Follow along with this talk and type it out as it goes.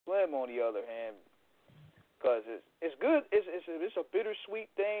Slim, on the other hand, because it's good. It's a bittersweet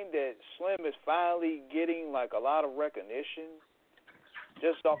thing that Slim is finally getting like a lot of recognition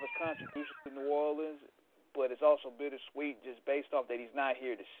just off his contribution to New Orleans, but it's also bittersweet just based off that he's not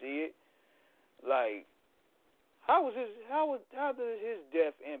here to see it. Like, how did his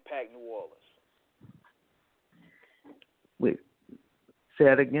death impact New Orleans? Wait, say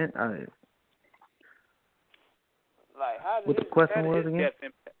that again. Like, what the question was again? Death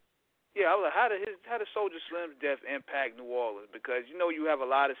impact? Yeah, I was like, how did Soulja Slim's death impact New Orleans? Because you have a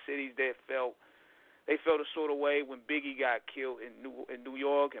lot of cities that felt a sort of way when Biggie got killed in New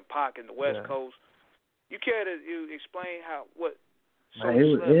York and Pac in the West Coast. You care to explain what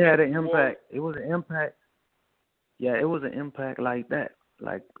Soulja Slim it had an impact. It was an impact. Yeah, it was an impact like that,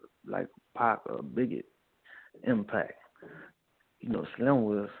 like Pac or Biggie impact. Slim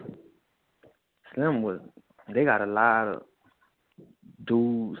was. They got a lot of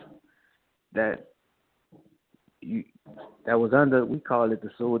dudes that was under. We call it the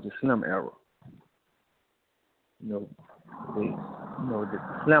Soulja Slim era.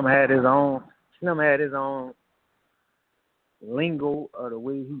 Slim had his own. Slim had his own lingo, or the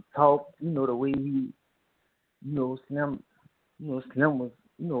way he talked. The way he. Slim. Slim was.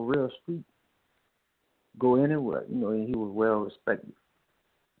 Real street. Go anywhere. And he was well respected.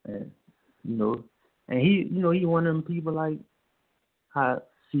 And and he one of them people like how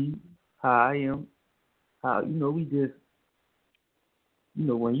I am. How we just.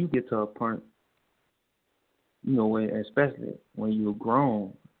 When you get to a point. Especially when you're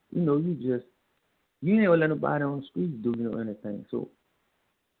grown, you ain't gonna let nobody on the street do anything. So,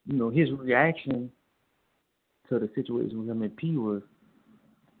 his reaction to the situation with him and P was,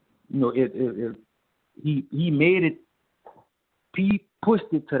 he made it. P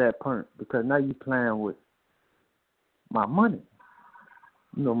pushed it to that point because now you playing with my money,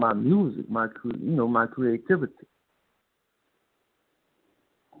 my music, my creativity,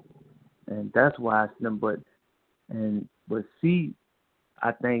 and that's why I Slim. But see,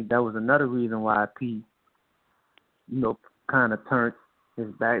 I think that was another reason why P, kind of turned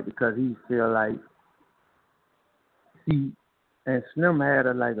his back because he feel like, see, and Slim had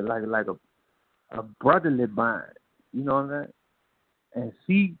a brotherly bond, you know what I'm saying? And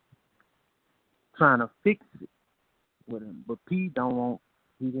C trying to fix it with him, but P he didn't want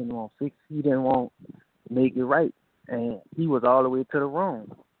to fix, he didn't want to make it right, and he was all the way to the wrong.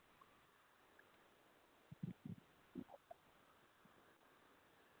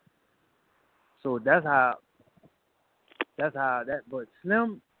 So that's how that. But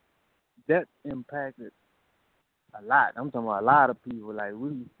Slim, that impacted a lot. I'm talking about a lot of people. Like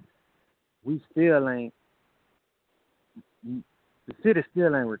we still ain't. The city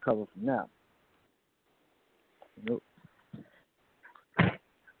still ain't recovered from that.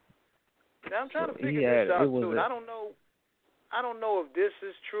 Now I'm trying to figure this out too. I don't know if this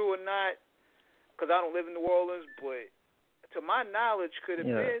is true or not, because I don't live in New Orleans. But to my knowledge, could it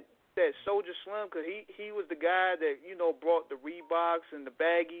be that Soulja Slim, because he was the guy that brought the Reeboks and the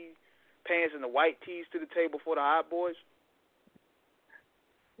baggy pants and the white tees to the table for the Hot Boys?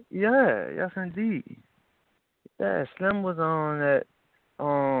 Yeah, yes indeed. Yeah, Slim was on that.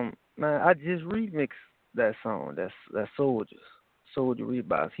 Man, I just remixed that song. That's Soulja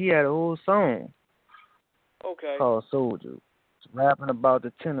Reeboks. He had a whole song. Okay. Called Soulja, rapping about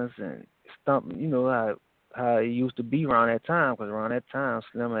the tennis and stumping. How it used to be around that time, because around that time,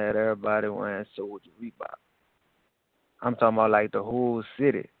 Slim had everybody wearing Soulja Reebok. I'm talking about like the whole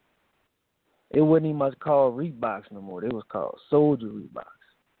city. It wasn't even much called Reeboks no more. It was called Soulja Reeboks.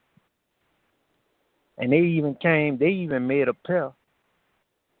 And they even made a pair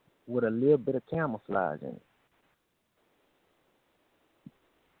with a little bit of camouflage in it.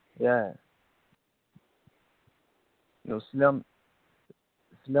 Yeah. Slim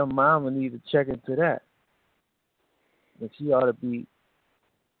mama need to check into that. But she ought to be,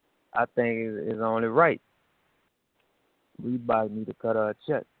 I think, is only right. Reebok need to cut her a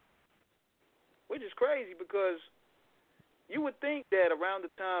check. Which is crazy because you would think that around the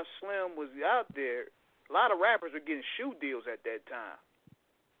time Slim was out there, a lot of rappers were getting shoe deals at that time.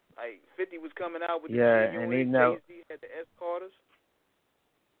 Like 50 was coming out with the genuine, Jay-Z had the S Carters.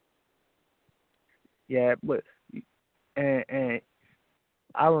 Yeah, but and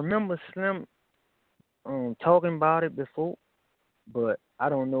I remember Slim talking about it before, but I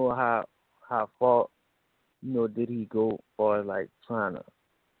don't know how far did he go for like trying to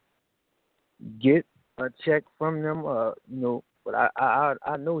get a check from them, but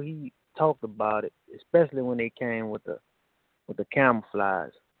I know he talked about it, especially when they came with the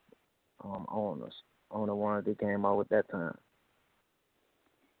camouflage on the ones they came out with that time.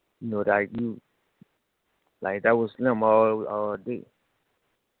 like that was Slim all day.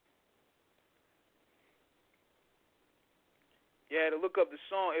 You had to look up the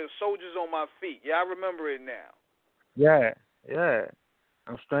song. It was "Soldiers on My Feet." Yeah, I remember it now. Yeah, yeah.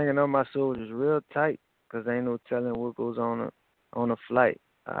 I'm stringing up my soldiers real tight, 'cause ain't no telling what goes on a flight.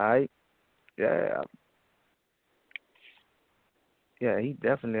 All right. Yeah. Yeah, he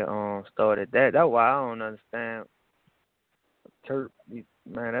definitely started that. That's why I don't understand Turk.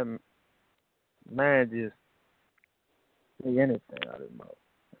 Man, that man just say anything out of his mouth.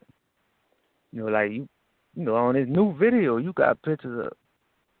 Like on his new video, you got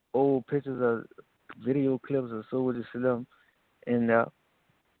old pictures of video clips of Soulja Slim in there.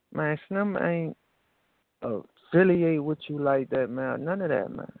 Man, Slim ain't affiliate with you like that, man. None of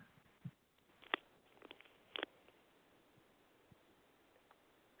that, man.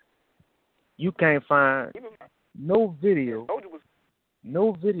 You can't find no video.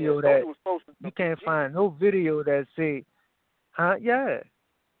 No video that you can't find no video that say, huh? Yeah.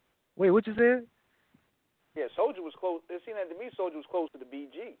 Wait, what you said? Yeah, Soulja was close. It seemed like to me Soulja was close to the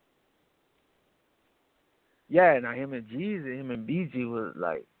BG. Yeah, now him and BG was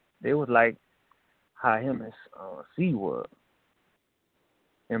like, they was like how him and C was.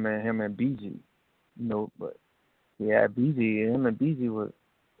 Him and BG, but yeah, him and BG was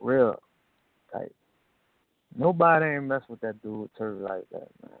real tight. Nobody ain't mess with that dude Turk like that,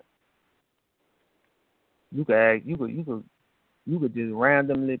 man. You could just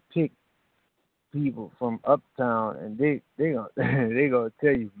randomly pick people from uptown and they gonna they gonna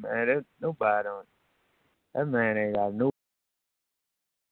tell you, man, that man ain't got no